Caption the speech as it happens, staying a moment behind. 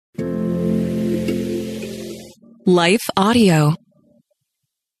Life Audio.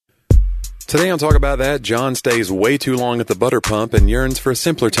 Today on Talk About That, John stays way too long at the butter pump and yearns for a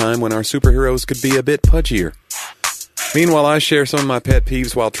simpler time when our superheroes could be a bit pudgier. Meanwhile, I share some of my pet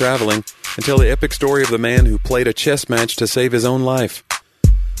peeves while traveling and tell the epic story of the man who played a chess match to save his own life.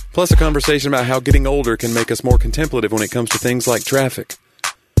 Plus a conversation about how getting older can make us more contemplative when it comes to things like traffic.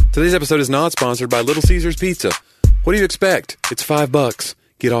 Today's episode is not sponsored by Little Caesars Pizza. What do you expect? It's $5.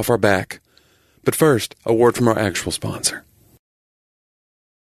 Get off our back. But first, a word from our actual sponsor.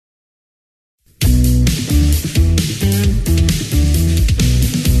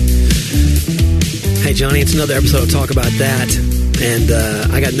 Hey, Johnny, it's another episode of Talk About That,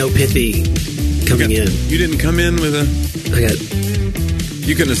 and I got no pithy coming in. You didn't come in with a...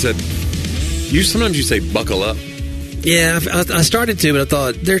 You couldn't have said... Sometimes you say buckle up. Yeah, I started to, but I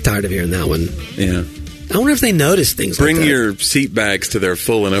thought they're tired of hearing that one. Yeah. I wonder if they notice things like that. Bring your seat bags to their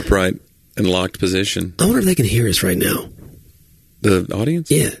full and upright and locked position. I wonder if they can hear us right now. The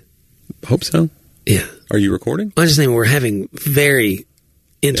audience? Yeah. Hope so. Yeah. Are you recording? I just think we're having very...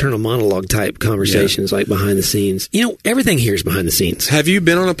 internal monologue type conversations, like behind the scenes. You know, everything here is behind the scenes. Have you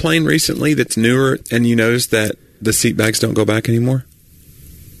been on a plane recently that's newer and you noticed that the seat bags don't go back anymore?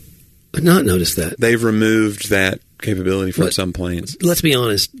 I've not noticed that. They've removed that capability from some planes. Let's be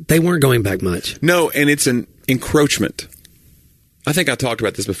honest, they weren't going back much. No, and it's an encroachment. I think I talked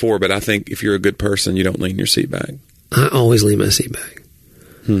about this before, but I think if you're a good person, you don't lean your seat back. I always lean my seat back.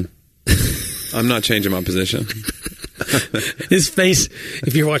 I'm not changing my position. His face,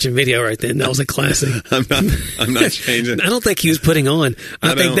 if you're watching video right then, that was a classic. I'm not changing. I don't think he was putting on.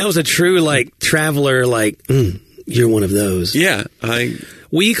 I think that was a true, traveler, you're one of those. Yeah.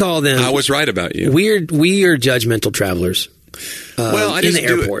 We call them... I was right about you. We are judgmental travelers. Well, in the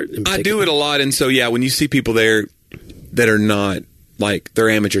airport. I do it a lot, and so, yeah, when you see people there that are not, they're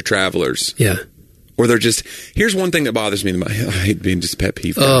amateur travelers. Yeah. Or they're just... Here's one thing that bothers me. I hate being just pet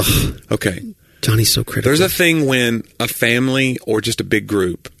peeve. Ugh. Okay. Johnny's so critical. There's a thing when a family or just a big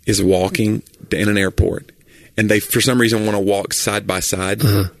group is walking in an airport and they, for some reason, want to walk side by side.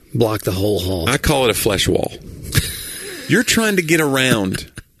 Block the whole hall. I call it a flesh wall. You're trying to get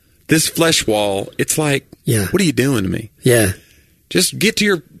around this flesh wall. It's like, what are you doing to me? Yeah. Just get to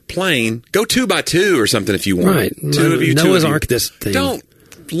your plane. Go 2 by 2 or something if you want. Right. Two of you. Noah's Ark this thing. Don't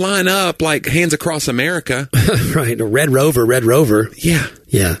line up like Hands Across America. Right. A Red Rover. Yeah.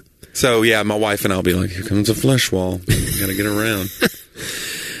 Yeah. So, yeah, my wife and I'll be like, here comes a flesh wall. Got to get around.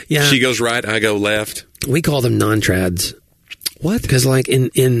 Yeah. She goes right, I go left. We call them non-trads. What? Because,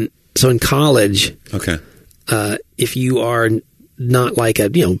 in college, okay, if you are not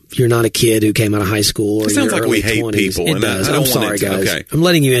you're not a kid who came out of high school. Or it sounds like we 20s, hate people. It does. I'm sorry, guys. Okay. I'm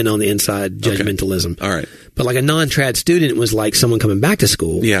letting you in on the inside judgmentalism. Okay. All right. But a non-trad student was like someone coming back to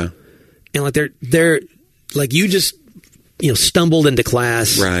school. Yeah. And they're you just, stumbled into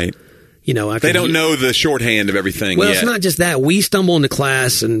class. Right. They don't know the shorthand of everything Well, yet. It's not just that. We stumble into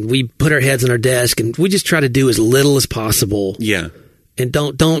class and we put our heads on our desk and we just try to do as little as possible. Yeah. And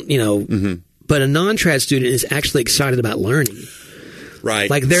don't But a non-trad student is actually excited about learning.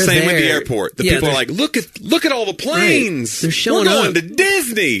 Right. They're Same there. with the airport. The people are like, look at all the planes. Right. They're showing We're going up. to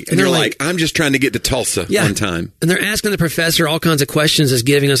Disney. And you're like, I'm just trying to get to Tulsa on time. And they're asking the professor all kinds of questions, is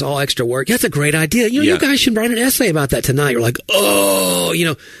giving us all extra work. That's a great idea. You guys should write an essay about that tonight. You're like,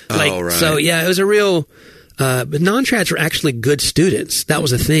 right. So, it was a real... but non-trads were actually good students. That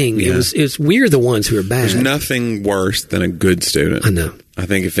was a thing. Yeah. It was we're the ones who are bad. There's nothing worse than a good student. I know. I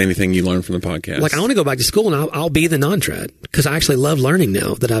think if anything you learn from the podcast. I want to go back to school and I'll be the non-trad because I actually love learning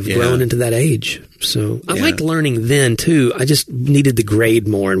now that I've grown into that age. So I liked learning then too. I just needed the grade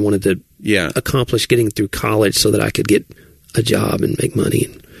more and wanted to accomplish getting through college so that I could get a job and make money.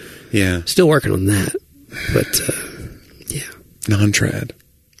 And still working on that. But non-trad.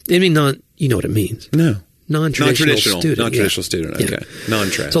 I mean, you know what it means. No. Non-traditional student. Non-traditional student, okay. Yeah.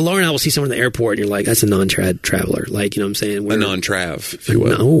 Non-trad. So Laura and I will see someone at the airport and you're like, that's a non-trad traveler. You know what I'm saying? A non-trav, if you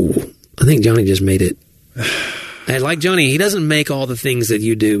will. No. I think Johnny just made it. And like Johnny, he doesn't make all the things that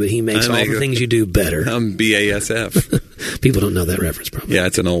you do, but he makes all the things you do better. I'm BASF. People don't know that reference probably. Yeah,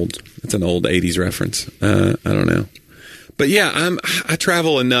 it's an old 80s reference. I don't know. But yeah, I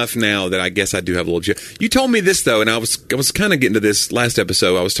travel enough now that I guess I do have a little... You told me this, though, and I was kind of getting to this last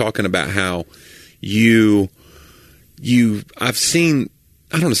episode. I was talking about how I've seen,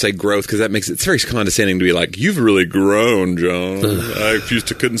 I don't want to say growth because it's very condescending to be like, you've really grown, John. I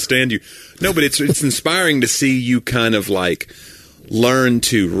couldn't stand you. No, but it's inspiring to see you kind of learn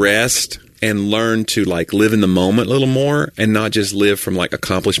to rest and learn to live in the moment a little more and not just live from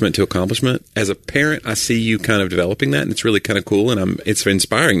accomplishment to accomplishment. As a parent, I see you kind of developing that and it's really kind of cool and it's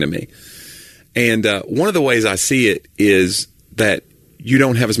inspiring to me. And one of the ways I see it is that you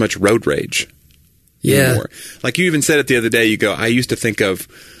don't have as much road rage anymore. Like you even said it the other day, you go, I used to think of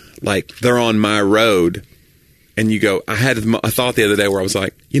like they're on my road, and you go, I had a thought the other day where I was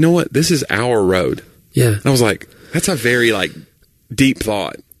like, you know what, this is our road. Yeah. And I was like, that's a very like deep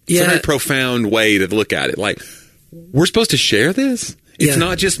thought. It's a very profound way to look at it. Like, we're supposed to share this? It's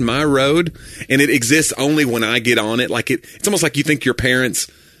not just my road, and it exists only when I get on it. Like it's almost like you think your parents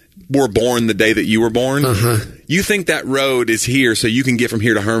were born the day that you were born. You think that road is here so you can get from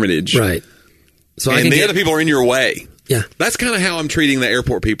here to Hermitage. Right. So and the other people are in your way. Yeah. That's kind of how I'm treating the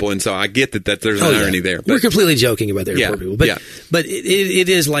airport people, and so I get that there's an irony there. But we're completely joking about the airport people. But it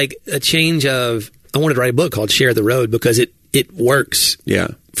is like a change of, I wanted to write a book called Share the Road because it works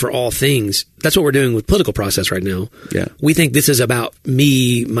for all things. That's what we're doing with Political Process right now. Yeah. We think this is about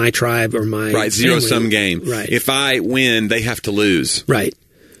me, my tribe, or my Right, zero-sum game. Right. If I win, they have to lose. Right.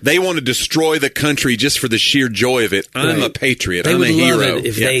 They want to destroy the country just for the sheer joy of it. I'm a patriot. I'm a hero. They would love it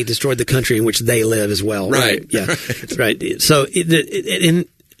if they destroyed the country in which they live as well. Right. Yeah. Right. So, and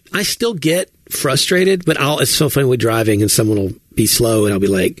I still get frustrated, but it's so funny with driving and someone will be slow and I'll be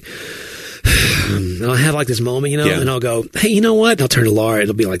like, I'll have like this moment, and I'll go, hey, you know what? And I'll turn to Laura.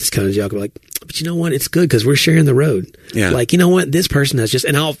 It'll be like this kind of joke. I'll be like, but you know what? It's good because we're sharing the road. Yeah. Like, you know what? This person has just,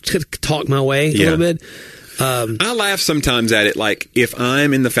 and I'll talk my way a little bit. I laugh sometimes at it, like if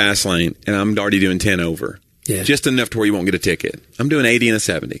I'm in the fast lane and I'm already doing 10 over, just enough to where you won't get a ticket. I'm doing 80 and a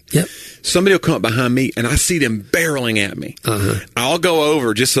 70. Yep. Somebody will come up behind me and I see them barreling at me. I'll go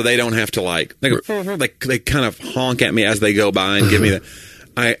over just so they don't have to they kind of honk at me as they go by and give me the.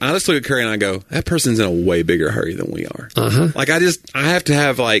 I just look at Curry and I go, that person's in a way bigger hurry than we are. Like I have to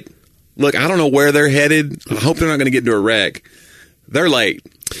have like, look, I don't know where they're headed. I hope they're not going to get into a wreck. They're late.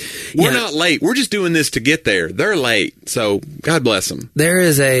 We're not late. We're just doing this to get there. They're late. So God bless them.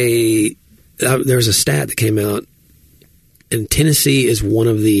 There's a stat that came out, and Tennessee is one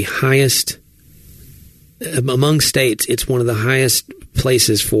of the highest among states. It's one of the highest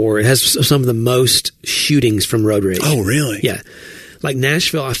places it has some of the most shootings from road rage. Oh, really? Yeah. Like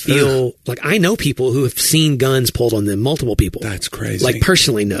Nashville, I feel like I know people who have seen guns pulled on them, multiple people. That's crazy. Like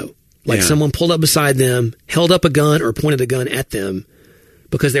personally know. Like someone pulled up beside them, held up a gun or pointed a gun at them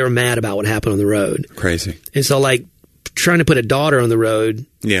because they were mad about what happened on the road. Crazy. And so like trying to put a daughter on the road.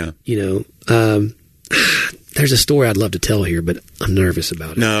 Yeah. There's a story I'd love to tell here, but I'm nervous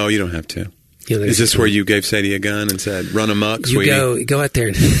about it. No, you don't have to. Is this where you gave Sadie a gun and said, run amok, sweetie? You go out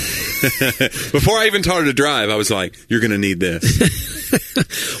there. Before I even taught her to drive, I was like, you're going to need this.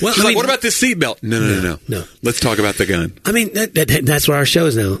 Well, she's like, what about this seatbelt? No. Let's talk about the gun. I mean, that's what our show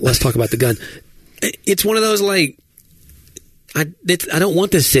is now. Let's talk about the gun. It's one of those, like, I don't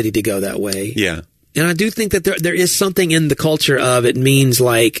want this city to go that way. Yeah. And I do think that there is something in the culture of it means,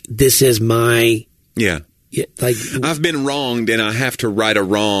 like, this is my... Yeah. Yeah, like I've been wronged and I have to right a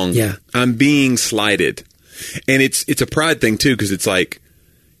wrong. Yeah. I'm being slighted. And it's a pride thing too, because it's like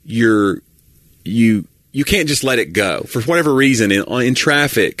you can't just let it go. For whatever reason in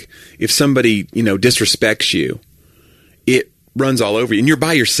traffic, if somebody, disrespects you, it runs all over you. And you're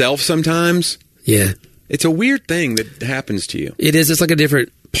by yourself sometimes. Yeah. It's a weird thing that happens to you. It is. It's like a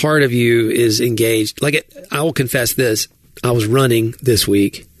different part of you is engaged. Like I will confess this. I was running this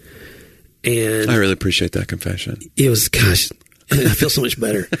week. And I really appreciate that confession. It was, gosh, I feel so much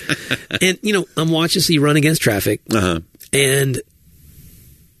better. And, I'm watching you run against traffic. And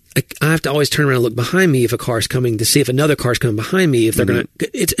I have to always turn around and look behind me if a car's coming to see if another car's coming behind me. If they're going to,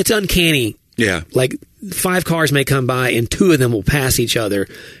 it's uncanny. Yeah. Like 5 cars may come by and 2 of them will pass each other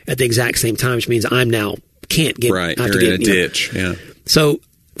at the exact same time, which means I'm now can't get. Right. You're in a ditch. Yeah. So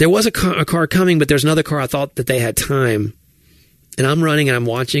there was a car coming, but there's another car. I thought that they had time. And I'm running and I'm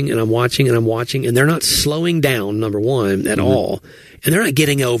watching and I'm watching and I'm watching, and they're not slowing down, number one, at all. And they're not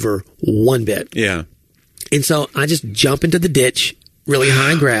getting over one bit. Yeah. And so I just jump into the ditch, really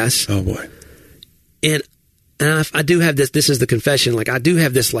high grass. Oh, boy. And I do have this. This is the confession. Like, I do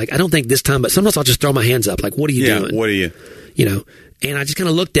have this, like, I don't think this time, but sometimes I'll just throw my hands up. Like, what are you doing? What are you? And I just kind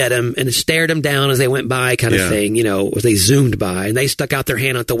of looked at them and stared them down as they went by, kind of thing, as they zoomed by. And they stuck out their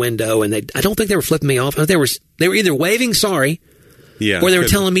hand out the window, and I don't think they were flipping me off. I think they were either waving sorry. Yeah, or they were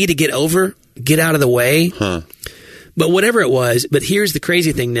telling me to get out of the way. Huh. But whatever it was, but here's the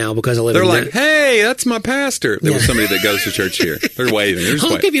crazy thing now, because I live They're like, hey, that's my pastor. There was somebody that goes to church here. They're waving.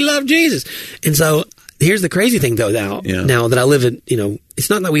 Honk if you love Jesus. And so here's the crazy thing, though, now that I live in,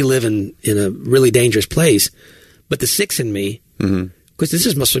 it's not that we live in a really dangerous place, but the 6 in me, because this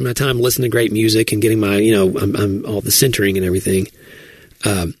is mostly my time listening to great music and getting my, I'm all the centering and everything.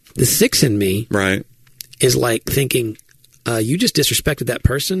 The 6 in me right. is like thinking, you just disrespected that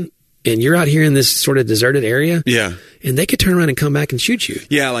person, and you're out here in this sort of deserted area. Yeah. And they could turn around and come back and shoot you.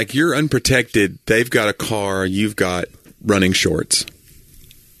 Yeah, like you're unprotected. They've got a car. You've got running shorts.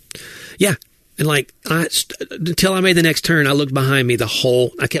 Yeah. And like, until I made the next turn, I looked behind me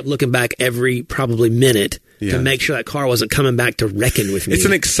I kept looking back every probably minute to make sure that car wasn't coming back to reckon with me. It's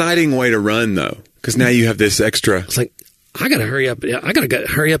an exciting way to run, though, because now you have this extra. It's like, I got to hurry up. I got to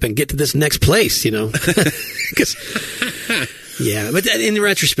hurry up and get to this next place, you know. Yeah, but in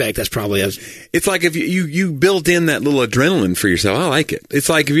retrospect, that's probably It's like if you built in that little adrenaline for yourself. I like it. It's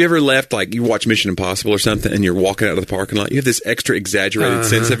like, have you ever left, like you watch Mission Impossible or something, and you're walking out of the parking lot, you have this extra exaggerated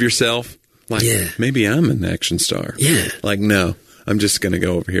sense of yourself. Like, maybe I'm an action star. Yeah. Like, no, I'm just going to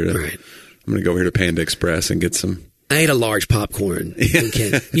go over here to I'm going to go over here to Panda Express and get some. I ate a large popcorn.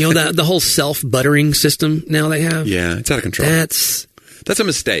 Yeah. You know, the whole self-buttering system now they have? Yeah, it's out of control. That's a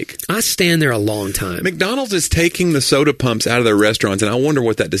mistake. I stand there a long time. McDonald's is taking the soda pumps out of their restaurants, and I wonder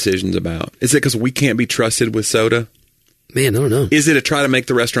what that decision's about. Is it because we can't be trusted with soda? Man, I don't know. Is it to try to make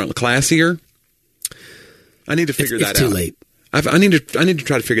the restaurant classier? I need to figure that out. It's too late. I need to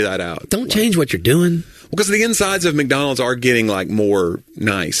try to figure that out. Don't change what you're doing. Because the insides of McDonald's are getting like more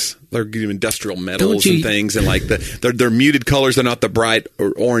nice. They're getting industrial metals and things, and like they're muted colors. They're not the bright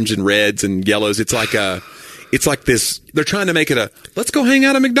orange and reds and yellows. It's like this. They're trying to make it let's go hang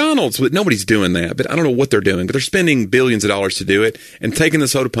out at McDonald's. But nobody's doing that. But I don't know what they're doing. But they're spending billions of dollars to do it, and taking the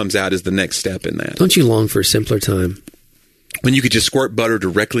soda pumps out is the next step in that. Don't you long for a simpler time? When you could just squirt butter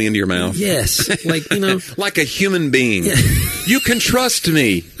directly into your mouth. Yes. Like, you know. Like a human being. Yeah. You can trust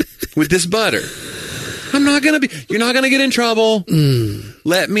me with this butter. You're not going to get in trouble.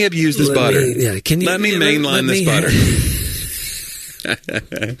 Let me abuse this butter. Let me mainline this butter.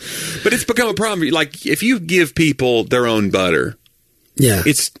 But it's become a problem. Like, if you give people their own butter. Yeah.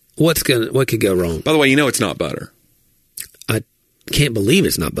 What could go wrong? By the way, you know it's not butter. I can't believe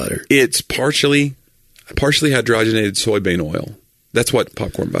it's not butter. It's partially hydrogenated soybean oil. That's what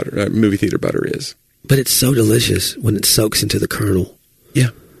popcorn butter, movie theater butter is. But it's so delicious when it soaks into the kernel.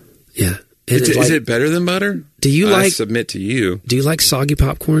 Yeah. Yeah. Is it better than butter? I submit to you. Do you like soggy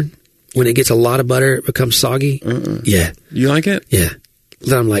popcorn? When it gets a lot of butter, it becomes soggy? Yeah. You like it? Yeah.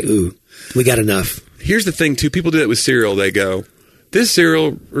 Then I'm like, ooh, we got enough. Here's the thing, too. People do it with cereal. They go, this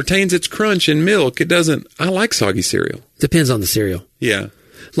cereal retains its crunch in milk. It doesn't. I like soggy cereal. Depends on the cereal. Yeah.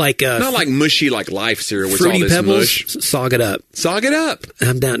 Like not like mushy, like Life cereal with Fruity all this Pebbles, mush. Sog it up. Sog it up.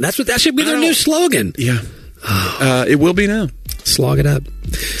 I'm down. That should be their new slogan. Yeah. It will be now. Slog it up.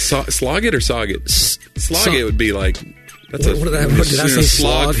 Slog it or sog it? Slog it would be like, that's what did I say?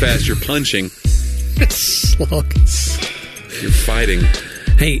 Slog fest, you're punching. Slog. You're fighting.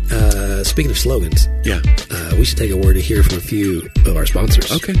 Hey, speaking of slogans. Yeah. We should take a word to hear from a few of our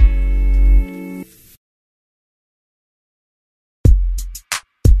sponsors. Okay.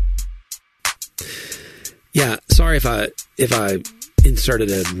 Yeah, sorry if I inserted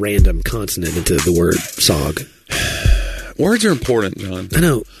a random consonant into the word sog. Words are important, John. I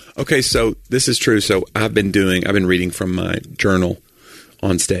know. Okay, so this is true. So I've been reading from my journal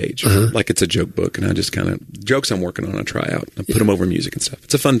on stage, like it's a joke book, and I just kind of jokes I'm working on. I try out, I put them over music and stuff.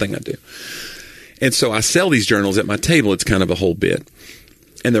 It's a fun thing I do, and so I sell these journals at my table. It's kind of a whole bit,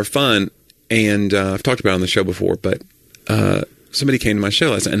 and they're fun. And I've talked about it on the show before, but somebody came to my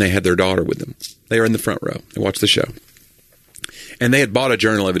show last night, and they had their daughter with them. They were in the front row. They watched the show. And they had bought a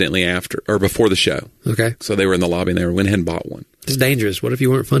journal evidently after or before the show. Okay. So they were in the lobby and they went ahead and bought one. It's dangerous. What if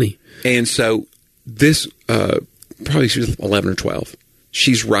you weren't funny? And so this, probably she was 11 or 12.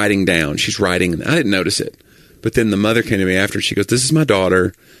 She's writing down. And I didn't notice it. But then the mother came to me after. She goes, this is my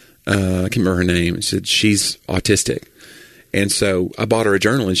daughter. I can't remember her name. She said, she's autistic. And so I bought her a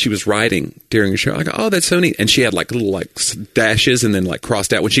journal, and she was writing during a show. I go, oh, that's so neat. And she had like little like dashes and then like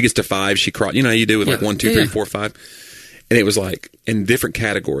crossed out. When she gets to 5, she crossed. You know how you do with like 1, 2, 3, 4, 5. And it was like in different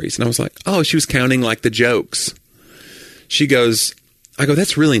categories. And I was like, oh, she was counting like the jokes. She goes, I go,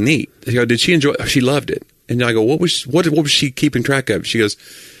 that's really neat. I go, did she enjoy it? She loved it. And I go, what was she keeping track of? She goes,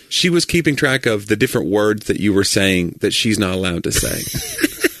 she was keeping track of the different words that you were saying that she's not allowed to say.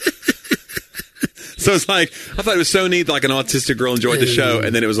 So it's like, I thought it was so neat, like an autistic girl enjoyed the show.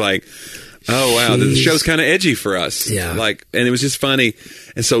 And then it was like, oh, wow, the show's kind of edgy for us. Yeah. Like, and it was just funny.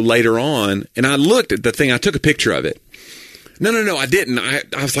 And so later on, and I looked at the thing, I took a picture of it. No, I didn't. I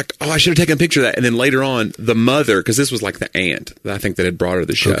was like, oh, I should have taken a picture of that. And then later on, the mother, because this was like the aunt that I think that had brought her to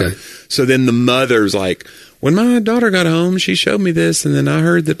the show. Okay. So then the mother's like, when my daughter got home, she showed me this, and then I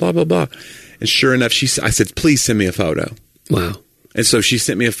heard that blah, blah, blah. And sure enough, I said, please send me a photo. Wow. And so she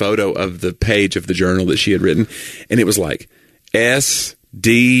sent me a photo of the page of the journal that she had written, and it was like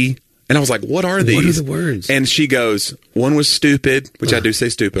S-D, And I was like, what are these? What are the words? And she goes, one was stupid, which I do say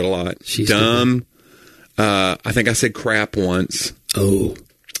stupid a lot. Dumb. I think I said crap once. Oh.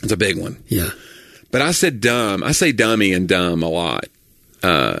 It's a big one. Yeah. But I said dumb. I say dummy and dumb a lot.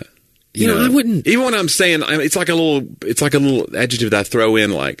 You know, I wouldn't. Even when I'm saying, it's like a little adjective that I throw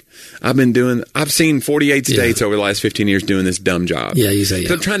in. Like I've seen 48 states over the last 15 years doing this dumb job. Yeah, you say.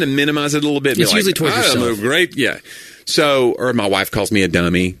 So I'm trying to minimize it a little bit. It's usually towards yourself. Great, yeah. So, or my wife calls me a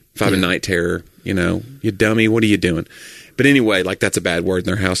dummy if I have a night terror. You know, you dummy. What are you doing? But anyway, like that's a bad word in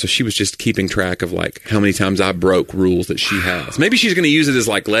their house. So she was just keeping track of like how many times I broke rules that she has. Maybe she's going to use it as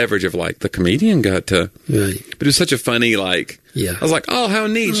like leverage of like the comedian got to. Right. But it was such a funny like. Yeah. I was like, oh, how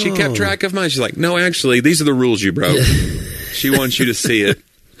neat. She kept track of mine. She's like, no, actually, these are the rules you broke. She wants you to see it.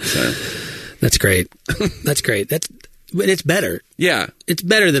 So. That's great. That's great. But it's better. Yeah. It's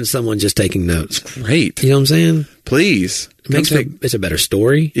better than someone just taking notes. Great. You know what I'm saying? Please. It's a better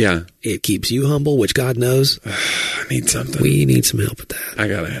story. Yeah. It keeps you humble, which God knows. I need something. We need some help with that. I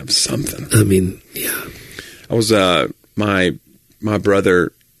got to have something. I mean, yeah. I was, my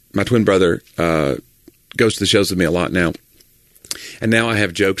brother, my twin brother, goes to the shows with me a lot now. And now I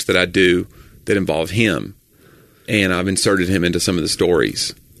have jokes that I do that involve him. And I've inserted him into some of the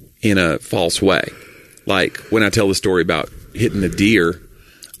stories in a false way. Like when I tell the story about hitting the deer,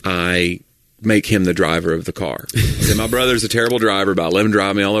 I make him the driver of the car. So my brother's a terrible driver, about let him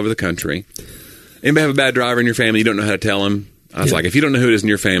drive me all over the country. Anybody have a bad driver in your family? You don't know how to tell him? I was like, if you don't know who it is in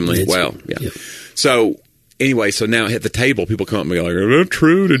your family, yeah. So anyway, so now I hit the table. People come up and be like, is that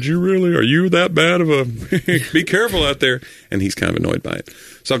true? Did you really? Are you that bad of a... Be careful out there. And he's kind of annoyed by it.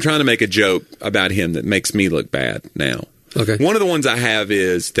 So I'm trying to make a joke about him that makes me look bad now. Okay. One of the ones I have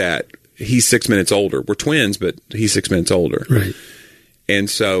is that he's 6 minutes older. We're twins, but he's 6 minutes older. Right. And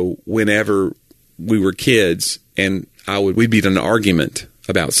so whenever we were kids and we'd be in an argument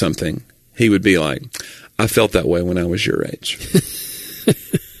about something, he would be like, I felt that way when I was your age.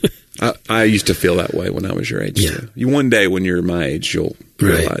 I used to feel that way when I was your age. Yeah. Too. One day when you're my age, you'll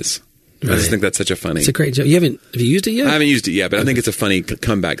realize. Right. I just think that's such a funny... It's a great joke. Have you used it yet? I haven't used it yet, but I think it's a funny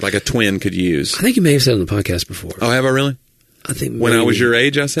comeback, like a twin could use. I think you may have said it on the podcast before. Oh, have I really? I think when I was your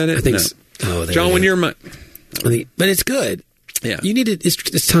age, I said it? I think no. so. Oh, John, when you're my... but it's good. Yeah. You need it.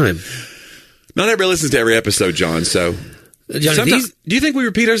 It's time. Not everybody listens to every episode, John, so... John, do you think we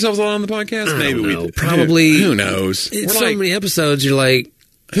repeat ourselves a lot on the podcast? Maybe we do. Probably. Who knows? It's so many episodes, you're like...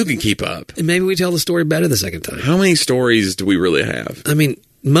 Who can keep up? And maybe we tell the story better the second time. How many stories do we really have? I mean,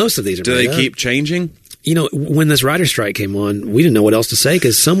 most of these are... Do they keep changing? You know, when this writer strike came on, we didn't know what else to say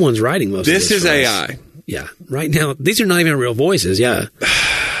because someone's writing most of this. This is AI. Yeah. Right now, these are not even real voices. Yeah.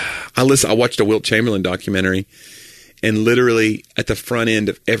 I watched a Wilt Chamberlain documentary, and literally at the front end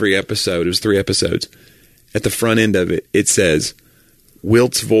of every episode, it was 3 episodes, at the front end of it, it says,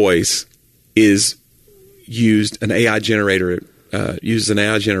 Wilt's voice is used, an AI generator,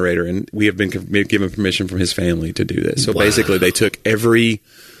 and we have been given permission from his family to do this. So basically, they took every,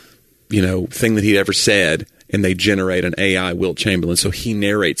 thing that he'd ever said, and they generate an AI Wilt Chamberlain. So he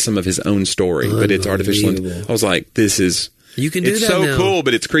narrates some of his own story, but it's artificial. I was like, this is... You can do that so now. Cool,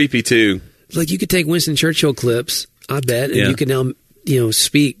 but it's creepy too. Like you could take Winston Churchill clips, I bet, and you could now,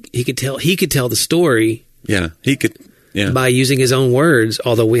 speak. He could tell the story. Yeah, he could. Yeah, by using his own words.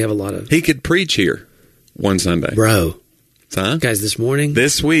 Although we have a lot of. He could preach here one Sunday, bro. Huh? Guys, this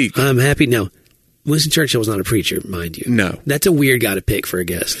week, I'm happy. Now, Winston Churchill was not a preacher, mind you. No, that's a weird guy to pick for a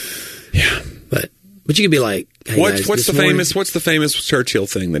guest. Yeah, but you could be like, hey what's the famous Churchill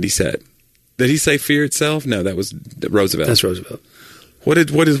thing that he said? Did he say fear itself? No, that was Roosevelt. That's Roosevelt.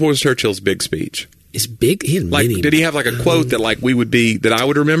 What was Churchill's big speech? His big? He had many. Did he have like a quote that that I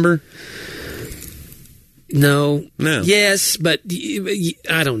would remember? No. Yes, but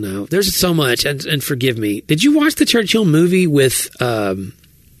I don't know. There's so much, and forgive me. Did you watch the Churchill movie with John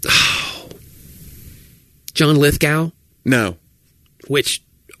Lithgow? No.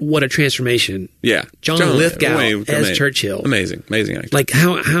 What a transformation. Yeah. John Lithgow as Churchill. Amazing actor. Like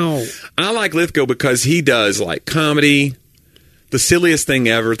how I like Lithgow because he does like comedy, the silliest thing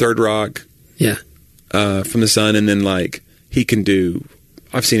ever, Third Rock. Yeah. From the Sun, and then like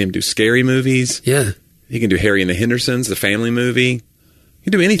I've seen him do scary movies. Yeah. He can do Harry and the Hendersons, the family movie. He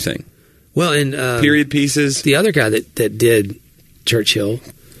can do anything. Well, and period pieces. The other guy that did Churchill,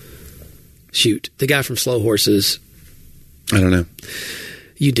 the guy from Slow Horses. I don't know.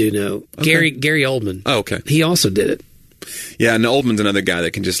 You do know. Okay. Gary Oldman. Oh, okay. He also did it. Yeah, and Oldman's another guy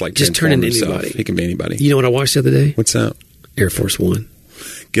that can just turn into himself. Anybody. He can be anybody. You know what I watched the other day? What's that? Air Force One.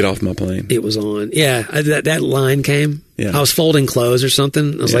 Get off my plane. It was on. Yeah, that line came. Yeah. I was folding clothes or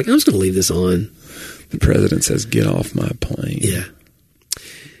something. I was like, I'm just going to leave this on. The president says, get off my plane. Yeah.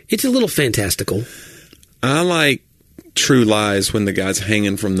 It's a little fantastical. I like True Lies when the guy's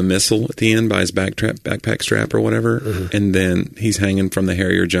hanging from the missile at the end by his backpack strap or whatever, and then he's hanging from the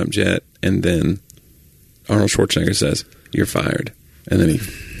Harrier jump jet, and then Arnold Schwarzenegger says, "You're fired," and then he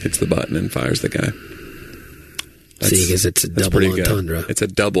hits the button and fires the guy. See, because it's a double entendre. It's a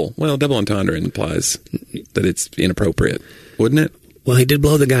double. Well, double entendre implies that it's inappropriate, wouldn't it? Well, he did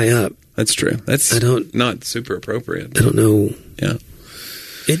blow the guy up. That's true. That's not super appropriate. I don't know. Yeah.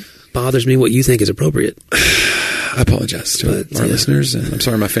 It bothers me what you think is appropriate. I apologize to our listeners, and I'm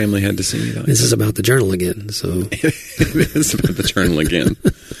sorry my family had to see me. This is about the Journal again, so... It is about the Journal again.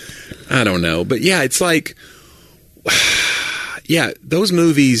 I don't know. But yeah, it's like... Yeah, those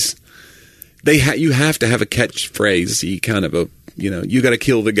movies, you have to have a catchphrase, kind of you got to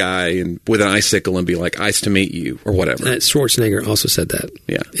kill the guy and with an icicle and be like, "Ice to meet you," or whatever. Schwarzenegger also said that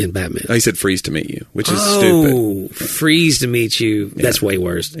in Batman. He said freeze to meet you, which is stupid. Oh, freeze to meet you. That's way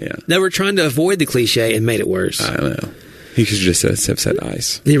worse. Yeah. They were trying to avoid the cliche and made it worse. I don't know. He should just have said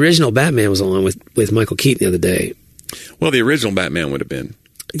ice. The original Batman was on with Michael Keaton the other day. Well, the original Batman would have been...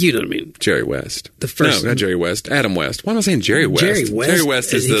 You know what I mean? Jerry West. No, not Jerry West. Adam West. Why am I saying Jerry West? Jerry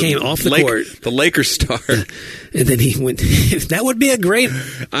West is he came off the court. The Lakers star. And then he went... That would be a great...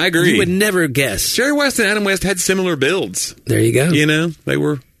 I agree. You would never guess. Jerry West and Adam West had similar builds. There you go. They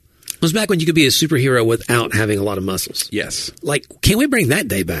were... It was back when you could be a superhero without having a lot of muscles. Yes. Like, can we bring that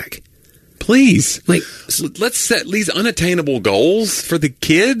day back? Please. Like, let's set these unattainable goals for the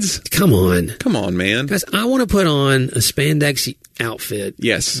kids. Come on, man. Guys, I want to put on a spandex outfit.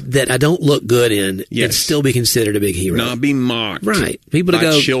 Yes. That I don't look good in and still be considered a big hero. Not be mocked. Right. People to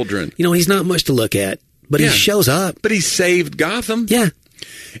go... children. He's not much to look at, but he shows up. But he saved Gotham. Yeah.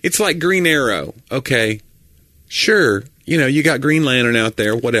 It's like Green Arrow. Okay. Sure. You got Green Lantern out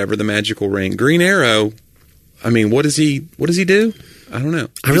there, whatever, the magical ring. Green Arrow, I mean, what does he do? I don't know.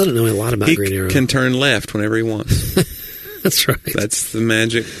 I really don't know a lot about Green Arrow. He can turn left whenever he wants. That's right. That's the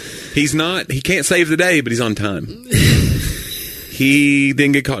magic. He can't save the day, but he's on time. He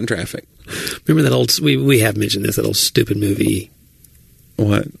didn't get caught in traffic. Remember that old, we have mentioned this, that old stupid movie.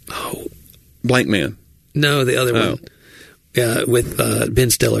 What? Oh. Blank Man. No, the other one. Yeah, with Ben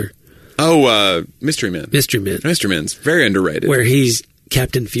Stiller. Oh, Mystery Men. Mystery Men. Mystery Men's very underrated. Where he's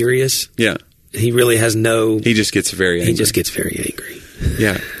Captain Furious. Yeah. He really has no... He just gets very angry.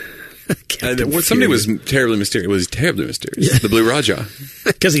 Yeah. Somebody was terribly mysterious. It was terribly mysterious. Yeah. The Blue Raja.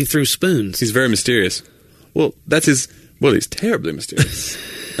 Because he threw spoons. He's very mysterious. Well, that's his... Well, he's terribly mysterious.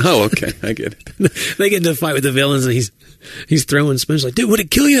 Oh, okay. I get it. They get into a fight with the villains and he's throwing spoons like, dude, would it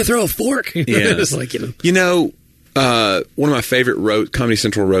kill you to throw a fork? Yeah. It's like, one of my favorite Comedy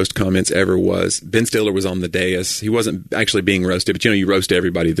Central roast comments ever was Ben Stiller was on the dais. He wasn't actually being roasted, but you roast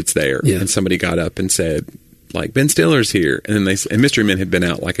everybody that's there. Yeah. And somebody got up and said, like, Ben Stiller's here. And then and Mystery Men had been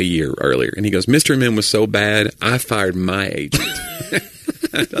out like a year earlier. And he goes, Mystery Men was so bad, I fired my agent.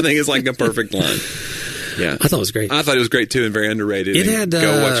 I think it's like a perfect line. Yeah. I thought it was great. I thought it was great too and very underrated. It had...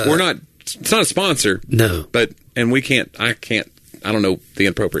 Go watch. It's not a sponsor. No. And I don't know the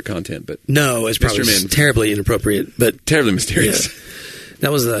inappropriate content, but... No, it's probably terribly inappropriate, but... Terribly mysterious. Yeah.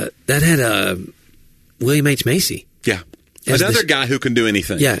 That had William H. Macy. Yeah. Another guy who can do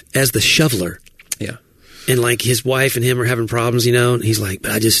anything. Yeah, as the shoveler. Yeah. And like his wife and him are having problems, and he's like,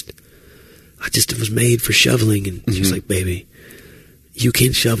 but I just was made for shoveling. And she's like, baby, you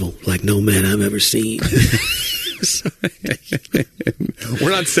can shovel like no man I've ever seen.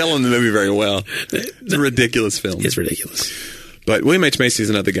 We're not selling the movie very well. It's a ridiculous film. It's ridiculous. But William H. Macy is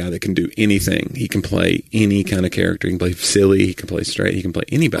another guy that can do anything. He can play any kind of character. He can play silly. He can play straight. He can play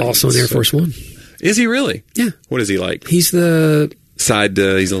anybody. Also in Air Force One. Is he really? Yeah. What is he like? He's the... Side,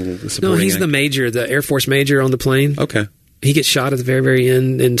 he's a supporting No, he's actor. the major, the Air Force major on the plane. Okay. He gets shot at the very, very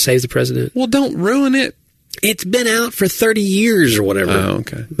end and saves the president. Well, don't ruin it. It's been out for 30 years or whatever. Oh,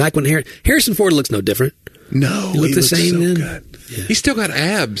 okay. Back when Harrison Ford looks no different. No, he looks the same so then. Good. Yeah. He's still got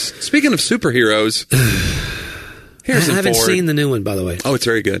abs. Speaking of superheroes, Harrison I haven't Ford. seen the new one, by the way. Oh, it's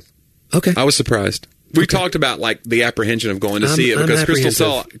very good. Okay. I was surprised. We talked about like the apprehension of going to see it because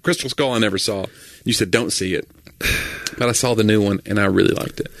Crystal Skull I never saw. You said don't see it. But I saw the new one and I really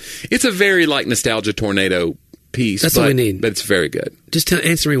liked it. It's a very like nostalgia tornado piece. That's what we need. But it's very good. Just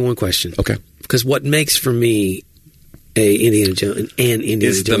answer me one question. Okay. Because what makes for me a Indiana Jones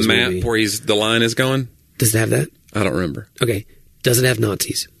is the map movie, where the line is going? Does it have that? I don't remember. Okay. Does it have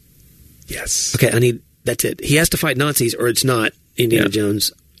Nazis? Yes. Okay, that's it. He has to fight Nazis or it's not Indiana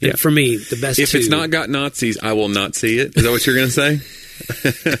Jones. Yeah. For me, the best If it's not got Nazis, I will not see it. Is that what you're going to say?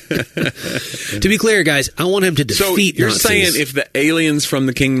 To be clear, guys, I want him to defeat Nazis. So you're saying if the aliens from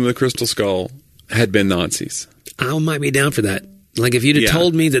the Kingdom of the Crystal Skull had been Nazis? I might be down for that. Like if you'd have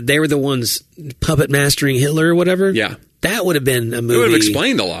told me that they were the ones puppet mastering Hitler or whatever, that would have been a movie. It would have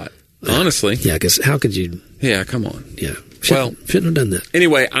explained a lot, honestly. Yeah, because how could you? Yeah, come on. Yeah, shouldn't have done that.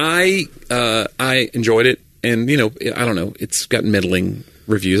 Anyway, I enjoyed it, and I don't know, it's got middling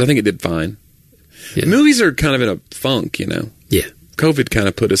reviews. I think it did fine. Yeah. Movies are kind of in a funk, Yeah. COVID kind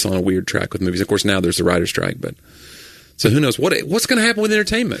of put us on a weird track with movies. Of course, now there's the writer's strike, but so who knows what's going to happen with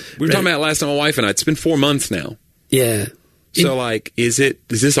entertainment? We were talking about it last time, my wife and I. It's been 4 months now. Yeah. So, is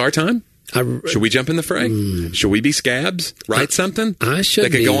this our time? Should we jump in the fray? Should we be scabs? Write something? I should.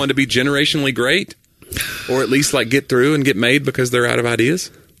 That could go on to be generationally great, or at least get through and get made because they're out of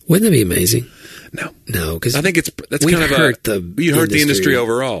ideas. Wouldn't that be amazing? No, because I think that's kind of hurt the industry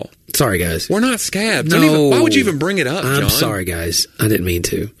overall. Sorry, guys. We're not scabs. No. Why would you even bring it up, John? I'm sorry, guys. I didn't mean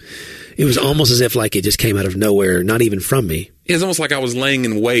to. It was almost as if it just came out of nowhere, not even from me. It's almost like I was laying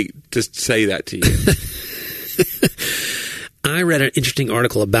in wait to say that to you. I read an interesting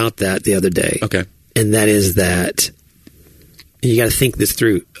article about that the other day. Okay. And that is that you got to think this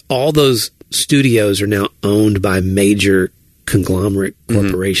through. All those studios are now owned by major conglomerate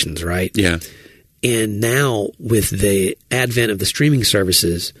corporations, right? Yeah. And now with the advent of the streaming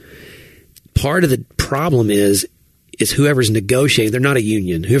services, part of the problem is whoever's negotiating, they're not a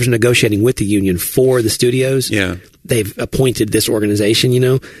union, whoever's negotiating with the union for the studios, they've appointed this organization,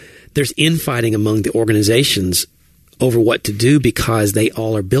 there's infighting among the organizations over what to do because they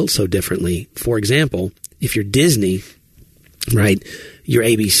all are built so differently. For example, if you're Disney, right, you're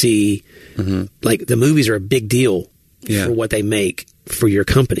ABC, the movies are a big deal for what they make for your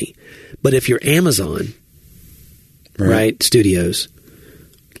company. But if you're Amazon, right, studios,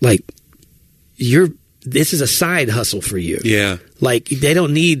 this is a side hustle for you. Yeah. They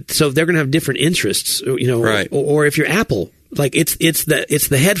don't need, so they're going to have different interests, right. Or if you're Apple, it's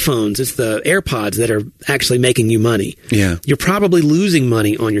the headphones, it's the AirPods that are actually making you money. Yeah. You're probably losing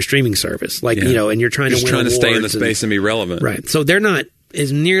money on your streaming service, and you're trying to win stay in the space and be relevant. Right. So they're not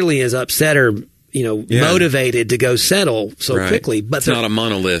as nearly as upset or motivated to go settle so quickly. But it's not a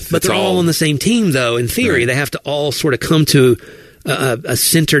monolith. But they're all on the same team, though. In theory, they have to all sort of come to a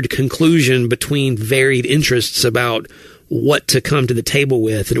centered conclusion between varied interests about what to come to the table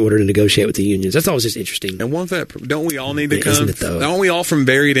with in order to negotiate with the unions. That's always just interesting. And don't we all need to come? Isn't it, though? Aren't we all from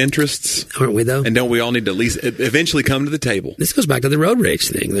varied interests? Aren't we, though? And don't we all need to at least eventually come to the table? This goes back to the road rage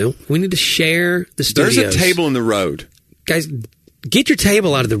thing, though. We need to share the studios. There's a table in the road. Guys, get your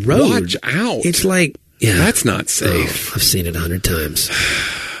table out of the road. Watch out. It's that's not safe. I've seen it 100 times.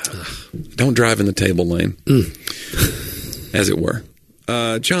 Don't drive in the table lane, as it were.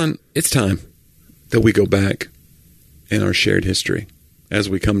 John, it's time that we go back in our shared history as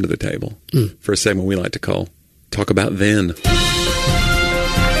we come to the table for a segment we like to call Talk About Then.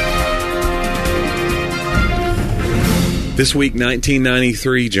 This week,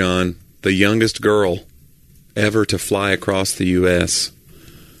 1993, John, the youngest girl ever to fly across the U.S.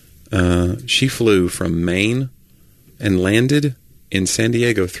 She flew from Maine and landed in San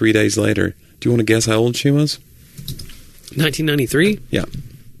Diego 3 days later. Do you want to guess how old she was? 1993? Yeah.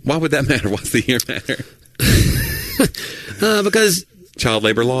 Why would that matter? What's the year matter? Because child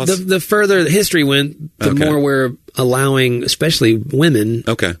labor laws. The further the history went, the more we're allowing, especially women,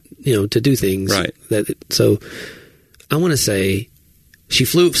 to do things. Right. So I want to say she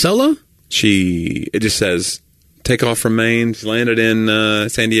flew solo? It just says take off from Maine. She landed in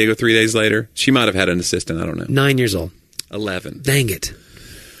San Diego 3 days later. She might have had an assistant. I don't know. 9 years old. 11. Dang it.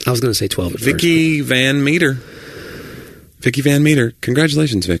 I was going to say 12 at Vicky first. Van Meter. Vicky Van Meter.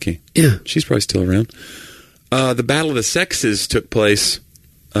 Congratulations, Vicky. Yeah. She's probably still around. The Battle of the Sexes took place.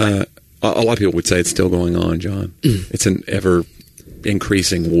 A lot of people would say it's still going on, John. It's an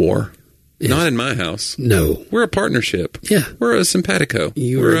ever-increasing war. Yeah. Not in my house. No. We're a partnership. Yeah. We're a simpatico.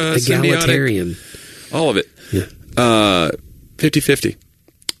 We're a egalitarian. All of it. Yeah. 50-50.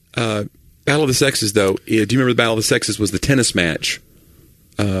 Battle of the Sexes, though. Do you remember the Battle of the Sexes was the tennis match?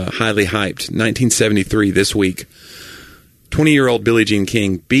 Highly hyped. 1973, this week. 20-year-old Billie Jean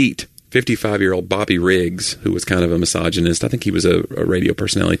King beat 55-year-old Bobby Riggs, who was kind of a misogynist. I think he was a radio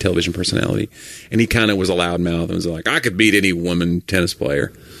personality, television personality. And he kind of was a loudmouth and was like, I could beat any woman tennis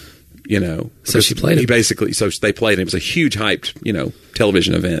player. So she played him. So they played him. It was a huge hyped,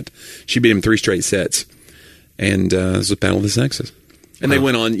 television event. She beat him 3 straight sets. And this was Battle of the Sexes. And they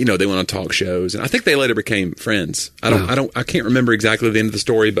went on, they went on talk shows. And I think they later became friends. I can't remember exactly the end of the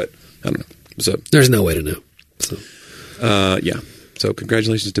story, but I don't know. There's no way to know. So. Yeah. So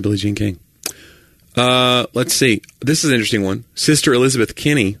congratulations to Billie Jean King. Let's see. This is an interesting one. Sister Elizabeth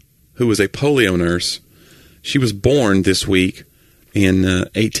Kinney, who was a polio nurse, she was born this week in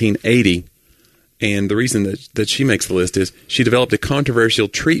 1880. And the reason that she makes the list is she developed a controversial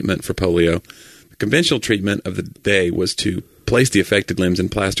treatment for polio. The conventional treatment of the day was to place the affected limbs in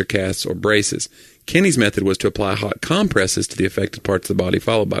plaster casts or braces. Kenny's method was to apply hot compresses to the affected parts of the body,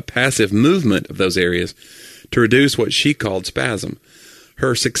 followed by passive movement of those areas to reduce what she called spasm.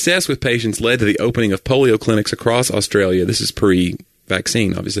 Her success with patients led to the opening of polio clinics across Australia. This is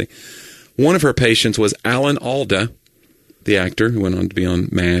pre-vaccine, obviously. One of her patients was Alan Alda, the actor who went on to be on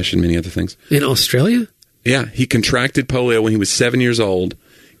MASH and many other things. In Australia? Yeah, he contracted polio when he was 7 years old.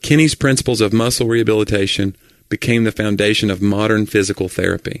 Kenny's principles of muscle rehabilitation became the foundation of modern physical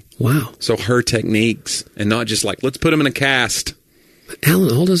therapy. Wow. So her techniques, and not just like, let's put him in a cast.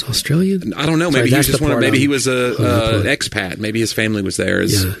 Alan Alda's Australian? I don't know. Maybe he was just maybe he was an expat. Maybe his family was there.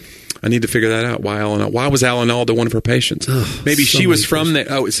 I need to figure that out. Why was Alan Alda one of her patients? Oh, maybe she was from there.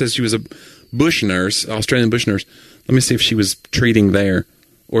 Oh, it says she was a bush nurse, Australian bush nurse. Let me see if she was treating there,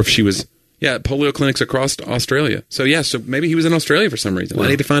 or if she was, polio clinics across Australia. So maybe he was in Australia for some reason. Wow. I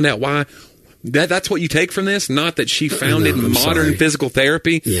need to find out why. That's what you take from this? Not that she founded modern physical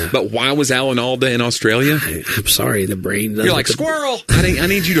therapy, but why was Alan Alda in Australia? I'm sorry, the brain. You're like, squirrel! I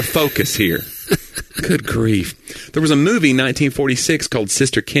need you to focus here. Good grief. There was a movie in 1946 called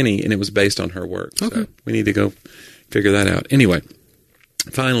Sister Kenny, and it was based on her work. Okay. So we need to go figure that out. Anyway,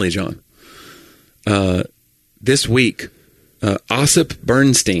 finally, John. This week, Ossip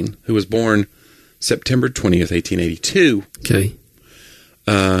Bernstein, who was born September 20th, 1882. Okay.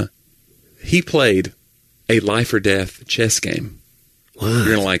 He played a life or death chess game. Wow. You're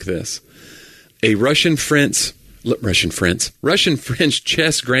going to like this. A Russian-French chess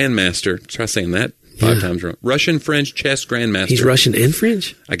grandmaster. Try saying that 5 times wrong. Russian-French chess grandmaster. He's Russian and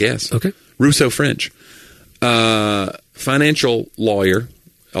French? I guess. Okay. Russo-French. Financial lawyer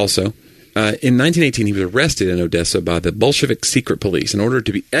also. In 1918, he was arrested in Odessa by the Bolshevik secret police in order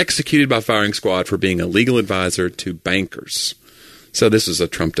to be executed by firing squad for being a legal advisor to bankers. So this is a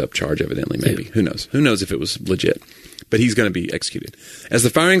trumped-up charge, evidently, maybe. Yeah. Who knows? Who knows if it was legit? But he's going to be executed. As the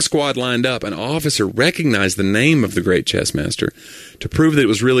firing squad lined up, an officer recognized the name of the great chess master. To prove that it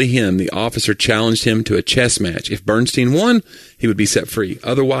was really him, the officer challenged him to a chess match. If Bernstein won, he would be set free.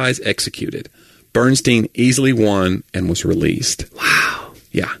 Otherwise, executed. Bernstein easily won and was released. Wow.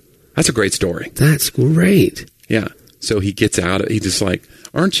 Yeah. That's a great story. That's great. Yeah. So he gets out. He's just like,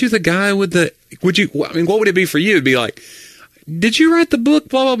 aren't you the guy with the... what would it be for you? It'd be like... Did you write the book,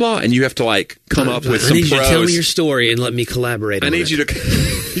 blah, blah, blah? And you have to, come up with some prose. I need you to tell me your story and let me collaborate on it. I need you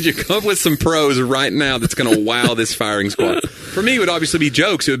to come up with some prose right now that's going to wow this firing squad. For me, it would obviously be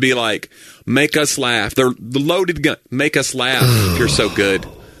jokes. It would be like, make us laugh. The loaded gun. Make us laugh if you're so good.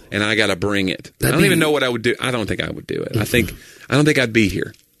 And I got to bring it. I don't even know what I would do. I don't think I would do it. I don't think I'd be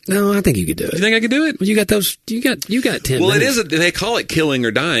here. No, I think you could do it. You think I could do it? Well, you got 10 Well, minutes. they call it killing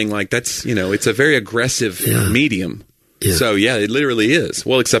or dying. That's, it's a very aggressive medium. Yeah. So, it literally is.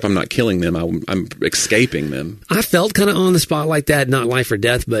 Well, except I'm not killing them. I'm escaping them. I felt kind of on the spot like that, not life or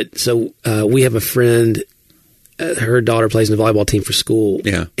death, but so we have a friend, her daughter plays in the volleyball team for school,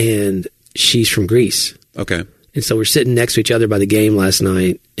 and she's from Greece. Okay. And so we're sitting next to each other by the game last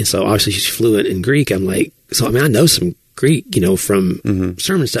night, and so obviously she's fluent in Greek. I'm like, I know some Greek, from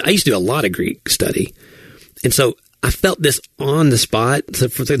sermon study. I used to do a lot of Greek study. And so I felt this on the spot. So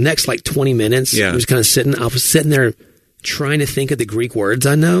for the next 20 minutes, I was kind of I was sitting there trying to think of the Greek words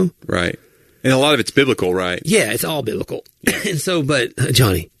I know. Right. And a lot of it's biblical, right? Yeah, it's all biblical. And so, but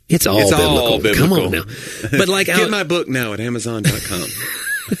Johnny, it's all biblical. Come on now. But get my book now at Amazon.com.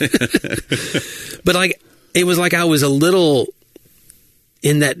 But it was I was a little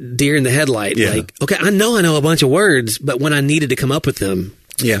in that deer in the headlight. Yeah. Okay, I know a bunch of words, but when I needed to come up with them,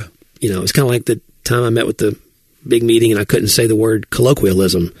 it's kind of like the time I met with the big meeting and I couldn't say the word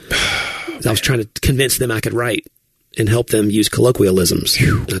colloquialism. I was trying to convince them I could write and help them use colloquialisms.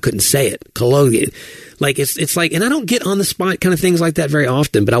 I couldn't say it. It's and I don't get on the spot kind of things like that very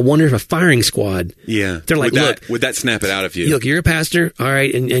often, but I wonder if a firing squad, they're like, would that snap it out of you? Look, you're a pastor, all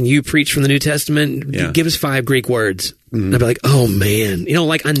right, and you preach from the New Testament, give us 5 Greek words. Mm-hmm. And I'd be like, oh man,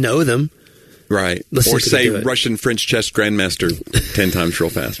 I know them. Right. Or say Russian-French chess grandmaster 10 times real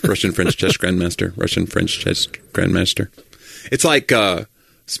fast. Russian-French chess grandmaster. Russian-French chess grandmaster. It's like,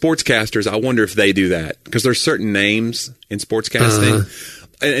 sportscasters, I wonder if they do that because there's certain names in sportscasting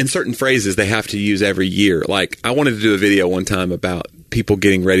and certain phrases they have to use every year. I wanted to do a video one time about people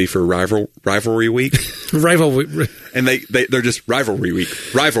getting ready for rivalry week. And they're just rivalry week,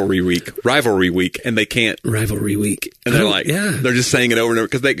 and they can't rivalry week. And they're they're just saying it over and over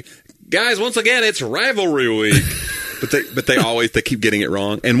because guys, once again, it's rivalry week. But they keep getting it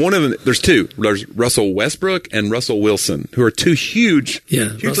wrong. And one of them, there's two. There's Russell Westbrook and Russell Wilson, who are two hugely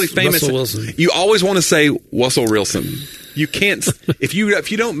famous. Russell Wilson. You always want to say Russell Wilson. You can't if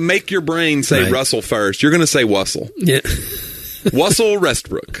you don't make your brain say Russell first, you're going to say Wussel. Yeah. Wussel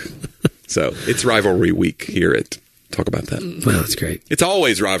Westbrook. So it's rivalry week here at Talk About That. Wow, that's great. It's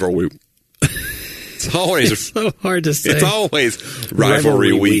always rivalry. It's always so hard to say. It's always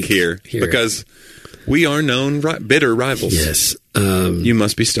rivalry week here because we are known bitter rivals. Yes. You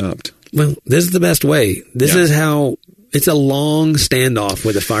must be stopped. Well, this is the best way. This is how it's a long standoff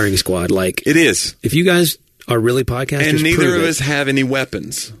with a firing squad. Like it is. If you guys are really podcasters, and neither of us have any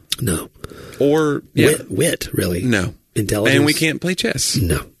weapons. No. Or wit, really. No. Intelligence. And we can't play chess.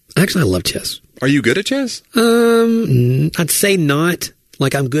 No. Actually, I love chess. Are you good at chess? I'd say not.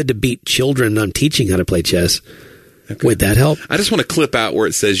 Like I'm good to beat children. I'm teaching how to play chess. Okay. Would that help? I just want to clip out where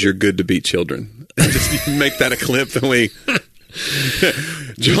it says you're good to beat children. Just make that a clip and we...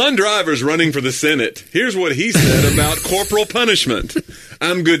 John Driver's running for the Senate. Here's what he said about corporal punishment.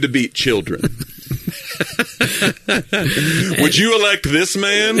 I'm good to beat children. Would you elect this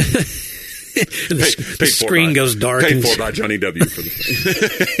man? The screen goes dark. Paid for by Johnny W. For the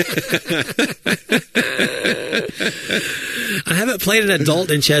I haven't played an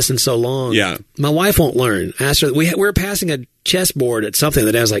adult in chess in so long. Yeah. My wife won't learn. I asked her, we were passing a chessboard at something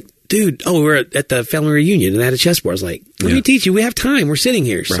that I was like, dude, we were at the family reunion and they had a chessboard. I was like, let me teach you. We have time. We're sitting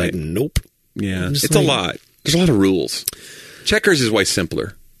here. She's like, nope. Yeah. It's a lot. There's a lot of rules. Checkers is way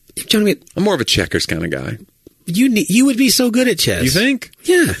simpler. I'm more of a checkers kind of guy. You would be so good at chess. You think?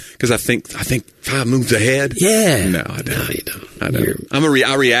 Yeah. Because I think 5 moves ahead. Yeah. No, I don't. No, you don't. I don't.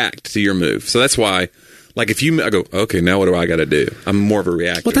 I react to your move. So that's why, like, I go, okay, now what do I got to do? I'm more of a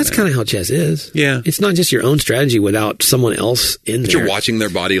reactor. Well, that's kind of how chess is. Yeah. It's not just your own strategy without someone else in there. You're watching their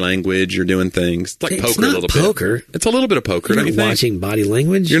body language. You're doing things. It's like poker a little bit. Poker. It's a little bit of poker, don't you think? Watching body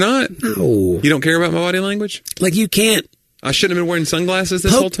language? You're not? No. You don't care about my body language? Like, you can't. I shouldn't have been wearing sunglasses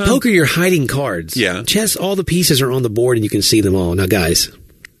this whole time? Poker, you're hiding cards. Yeah. Chess, all the pieces are on the board and you can see them all. Now, guys.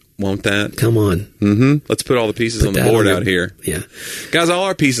 Want that? Come on. Mm-hmm. Let's put all the pieces on the board out here. Yeah. Guys, all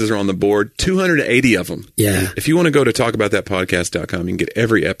our pieces are on the board. 280 of them. Yeah. If you want to go to talkaboutthatpodcast.com, you can get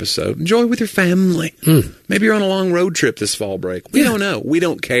every episode. Enjoy with your family. Maybe you're on a long road trip this fall break. We don't know. We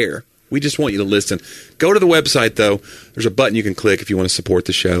don't care. We just want you to listen. Go to the website, though. There's a button you can click if you want to support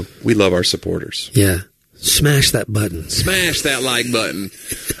the show. We love our supporters. Yeah. Smash that button. Smash that like button.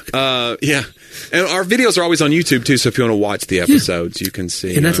 Yeah. And our videos are always on YouTube, too, so if you want to watch the episodes, you can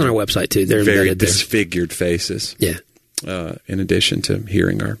see. And that's on our website, too. They're very disfigured faces. Yeah. In addition to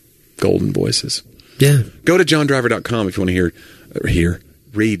hearing our golden voices. Yeah. Go to johndriver.com if you want to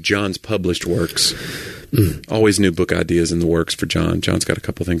read John's published works. Always new book ideas in the works for John. John's got a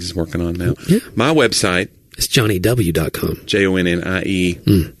couple things he's working on now. Yeah. My website. It's JohnnyW.com.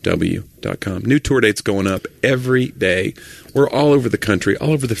 JONNIE.com. New tour dates going up every day. We're all over the country,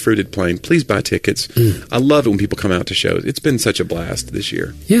 all over the fruited plain. Please buy tickets. I love it when people come out to shows. It's been such a blast this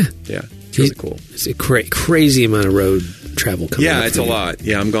year. Yeah. Yeah. It's really cool. It's a crazy amount of road travel coming up. Yeah, it's a lot.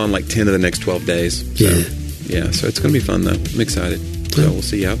 Yeah, I'm gone like 10 of the next 12 days. So, yeah, so it's going to be fun, though. I'm excited. So we'll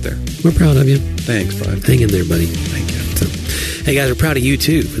see you out there. We're proud of you. Thanks, bud. Hang in there, buddy. Thank you. So, hey, guys, we're proud of you,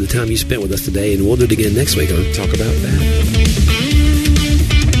 too, for the time you spent with us today, and we'll do it again next week on Talk About That.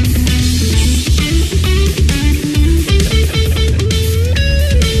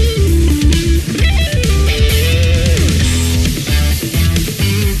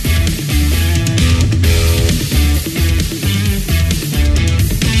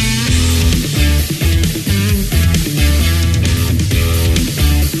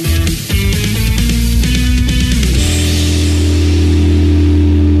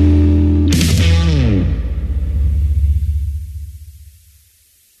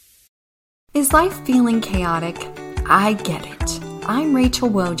 Is life feeling chaotic? I get it. I'm Rachel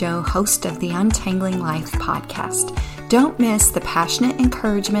Wojo, host of the Untangling Life podcast. Don't miss the passionate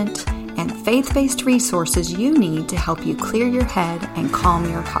encouragement and faith-based resources you need to help you clear your head and calm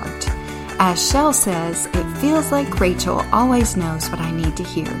your heart. As Shell says, it feels like Rachel always knows what I need to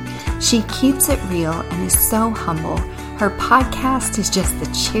hear. She keeps it real and is so humble. Her podcast is just the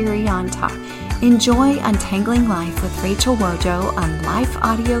cherry on top. Enjoy Untangling Life with Rachel Wojo on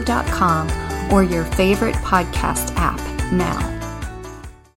lifeaudio.com or your favorite podcast app now.